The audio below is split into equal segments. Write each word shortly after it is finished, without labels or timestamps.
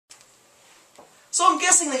So I'm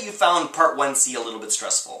guessing that you found Part 1C a little bit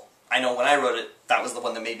stressful. I know when I wrote it, that was the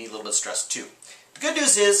one that made me a little bit stressed too. The good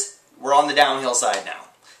news is, we're on the downhill side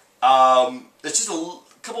now. There's just a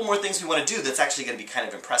couple more things we want to do that's actually going to be kind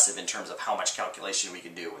of impressive in terms of how much calculation we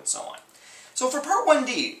can do and so on. So for Part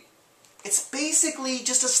 1D, it's basically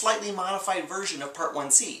just a slightly modified version of Part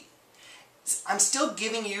 1C. I'm still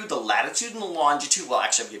giving you the latitude and the longitude. Well,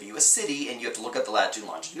 actually, I'm giving you a city, and you have to look at the latitude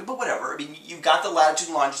and longitude, but whatever. I mean, you've got the latitude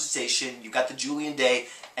and longitude station, you've got the Julian day,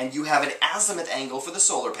 and you have an azimuth angle for the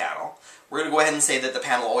solar panel. We're going to go ahead and say that the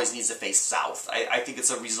panel always needs to face south. I think it's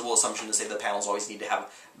a reasonable assumption to say the panels always need to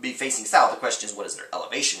be facing south. The question is, what is their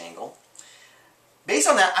elevation angle? Based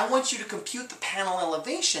on that, I want you to compute the panel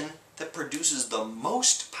elevation that produces the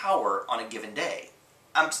most power on a given day.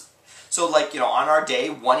 So, like, on our day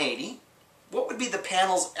 180, what would be the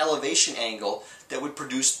panel's elevation angle that would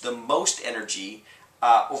produce the most energy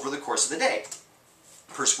over the course of the day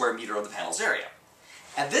per square meter of the panel's area?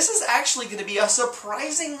 And this is actually going to be a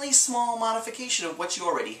surprisingly small modification of what you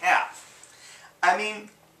already have. I mean,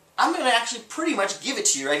 I'm going to actually pretty much give it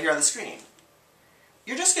to you right here on the screen.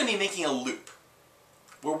 You're just going to be making a loop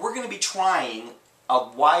where we're going to be trying a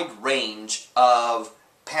wide range of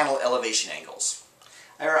panel elevation angles.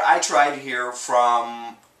 I tried here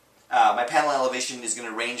from, my panel elevation is going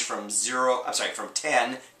to range from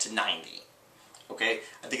 10 to 90. Okay,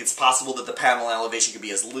 I think it's possible that the panel elevation could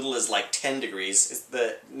be as little as like 10 degrees.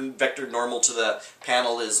 The vector normal to the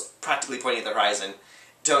panel is practically pointing at the horizon,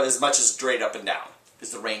 to as much as straight up and down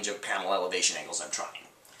is the range of panel elevation angles I'm trying.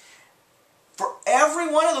 For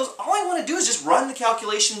every one of those, all I want to do is just run the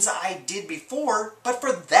calculations I did before, but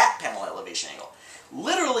for that panel elevation angle.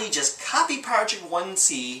 Literally just copy Project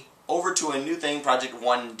 1C over to a new thing, Project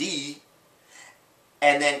 1D,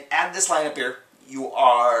 and then add this line up here. You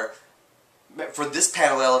are, for this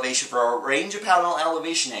panel elevation, for a range of panel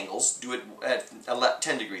elevation angles, do it at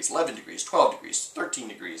 10 degrees, 11 degrees, 12 degrees, 13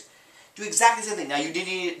 degrees. Do exactly the same thing. Now you do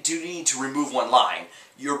need to remove one line.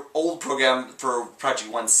 Your old program for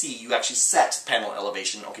Project 1C, you actually set panel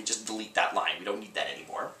elevation. Okay, just delete that line. We don't need that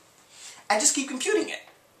anymore. And just keep computing it.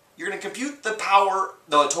 You're going to compute the power,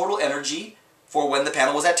 the total energy for when the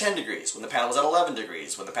panel was at 10 degrees, when the panel was at 11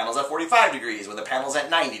 degrees, when the panel was at 45 degrees, when the panel was at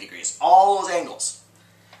 90 degrees. All those angles.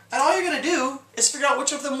 And all you're going to do is figure out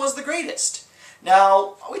which of them was the greatest.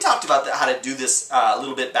 Now, we talked about how to do this a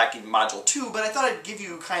little bit back in Module 2, but I thought I'd give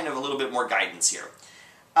you kind of a little bit more guidance here.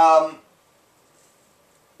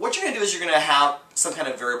 What you're going to do is you're going to have some kind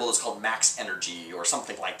of variable that's called max energy or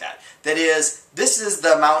something like that. That is, this is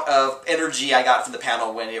the amount of energy I got from the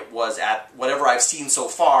panel when it was at whatever I've seen so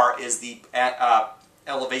far is the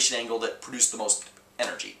elevation angle that produced the most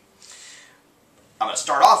energy. I'm going to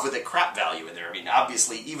start off with a crap value in there. I mean,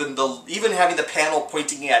 obviously, even having the panel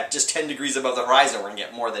pointing at just 10 degrees above the horizon, we're going to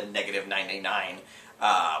get more than negative 999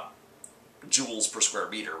 joules per square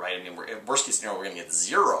meter, right? I mean, in worst case scenario, we're going to get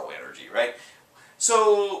zero energy, right?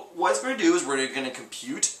 So what it's going to do is we're going to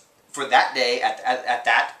compute for that day at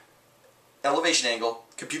that elevation angle,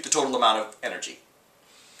 compute the total amount of energy.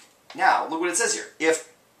 Now, look what it says here.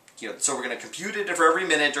 So we're going to compute it for every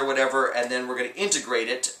minute or whatever, and then we're going to integrate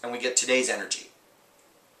it, and we get today's energy.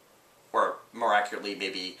 Or more accurately,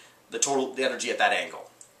 maybe the energy at that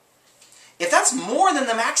angle. If that's more than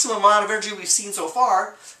the maximum amount of energy we've seen so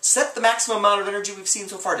far, set the maximum amount of energy we've seen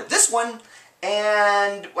so far to this one,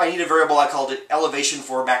 and I need a variable, I called it elevation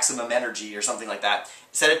for maximum energy or something like that.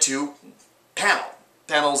 Set it to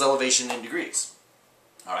panel's elevation in degrees.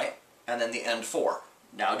 Alright, and then the end 4.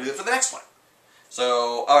 Now do it for the next one.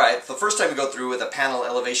 So, alright, the first time we go through with a panel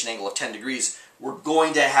elevation angle of 10 degrees, we're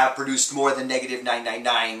going to have produced more than negative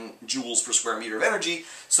 999 joules per square meter of energy.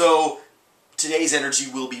 So today's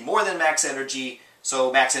energy will be more than max energy.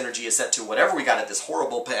 So max energy is set to whatever we got at this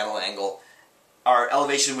horrible panel angle. Our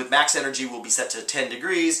elevation with max energy will be set to 10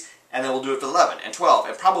 degrees, and then we'll do it for 11 and 12.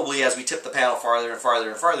 And probably as we tip the panel farther and farther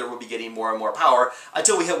and farther, we'll be getting more and more power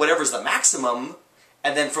until we hit whatever's the maximum.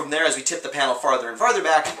 And then from there, as we tip the panel farther and farther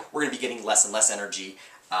back, we're going to be getting less and less energy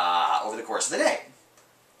over the course of the day.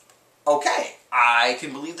 Okay, I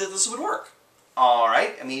can believe that this would work.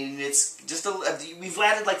 Alright, I mean, it's just we've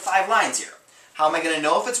added like 5 lines here. How am I going to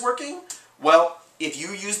know if it's working? Well, if you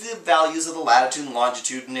use the values of the latitude and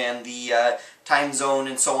longitude and the time zone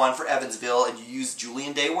and so on for Evansville, and you use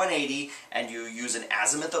Julian day 180, and you use an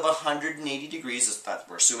azimuth of 180 degrees,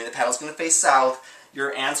 we're assuming the panel's going to face south,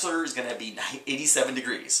 your answer is going to be 87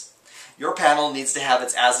 degrees. Your panel needs to have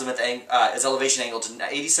its azimuth, its elevation angle to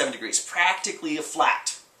 87 degrees, practically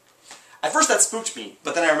flat. At first that spooked me,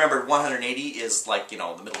 but then I remembered 180 is like, the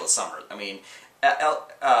middle of summer. I mean,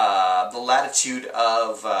 the latitude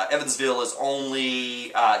of Evansville is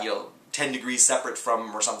only, 10 degrees separate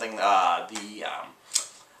from, or something,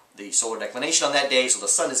 the solar declination on that day, so the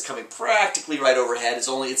sun is coming practically right overhead.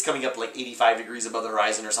 It's coming up like 85 degrees above the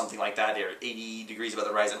horizon or something like that, or 80 degrees above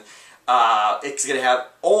the horizon. It's going to have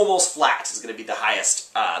almost flat is going to be the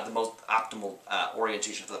highest, the most optimal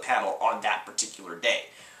orientation for the panel on that particular day.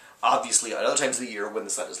 Obviously, at other times of the year, when the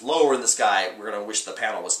sun is lower in the sky, we're going to wish the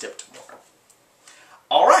panel was tipped more.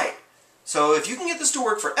 All right. So if you can get this to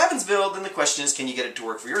work for Evansville, then the question is, can you get it to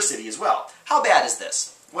work for your city as well? How bad is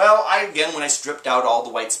this? Well, again, when I stripped out all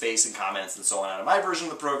the white space and comments and so on out of my version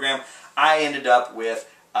of the program, I ended up with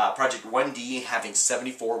Project 1D having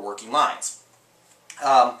 74 working lines.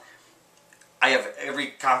 I have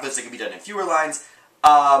every confidence it can be done in fewer lines.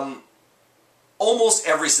 Almost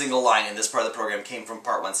every single line in this part of the program came from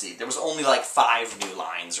Part 1C. There was only like 5 new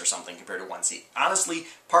lines or something compared to 1C. Honestly,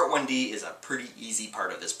 Part 1D is a pretty easy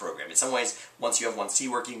part of this program. In some ways, once you have 1C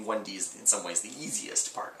working, 1D is in some ways the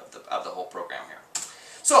easiest part of the whole program here.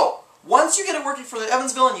 So, once you get it working for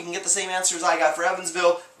Evansville and you can get the same answers I got for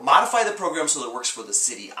Evansville, modify the program so that it works for the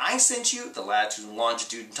city I sent you, the latitude and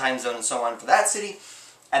longitude and time zone and so on for that city,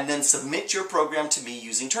 and then submit your program to me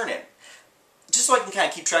using Turnitin. Just so I can kind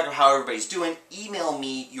of keep track of how everybody's doing, email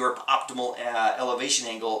me your optimal elevation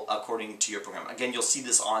angle according to your program. Again, you'll see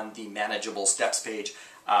this on the Manageable Steps page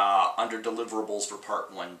under Deliverables for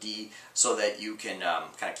Part 1D so that you can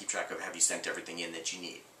kind of keep track of have you sent everything in that you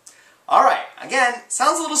need. Alright, again,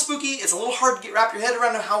 sounds a little spooky. It's a little hard to wrap your head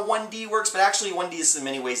around how 1D works, but actually 1D is in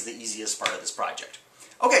many ways the easiest part of this project.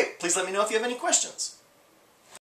 Okay, please let me know if you have any questions.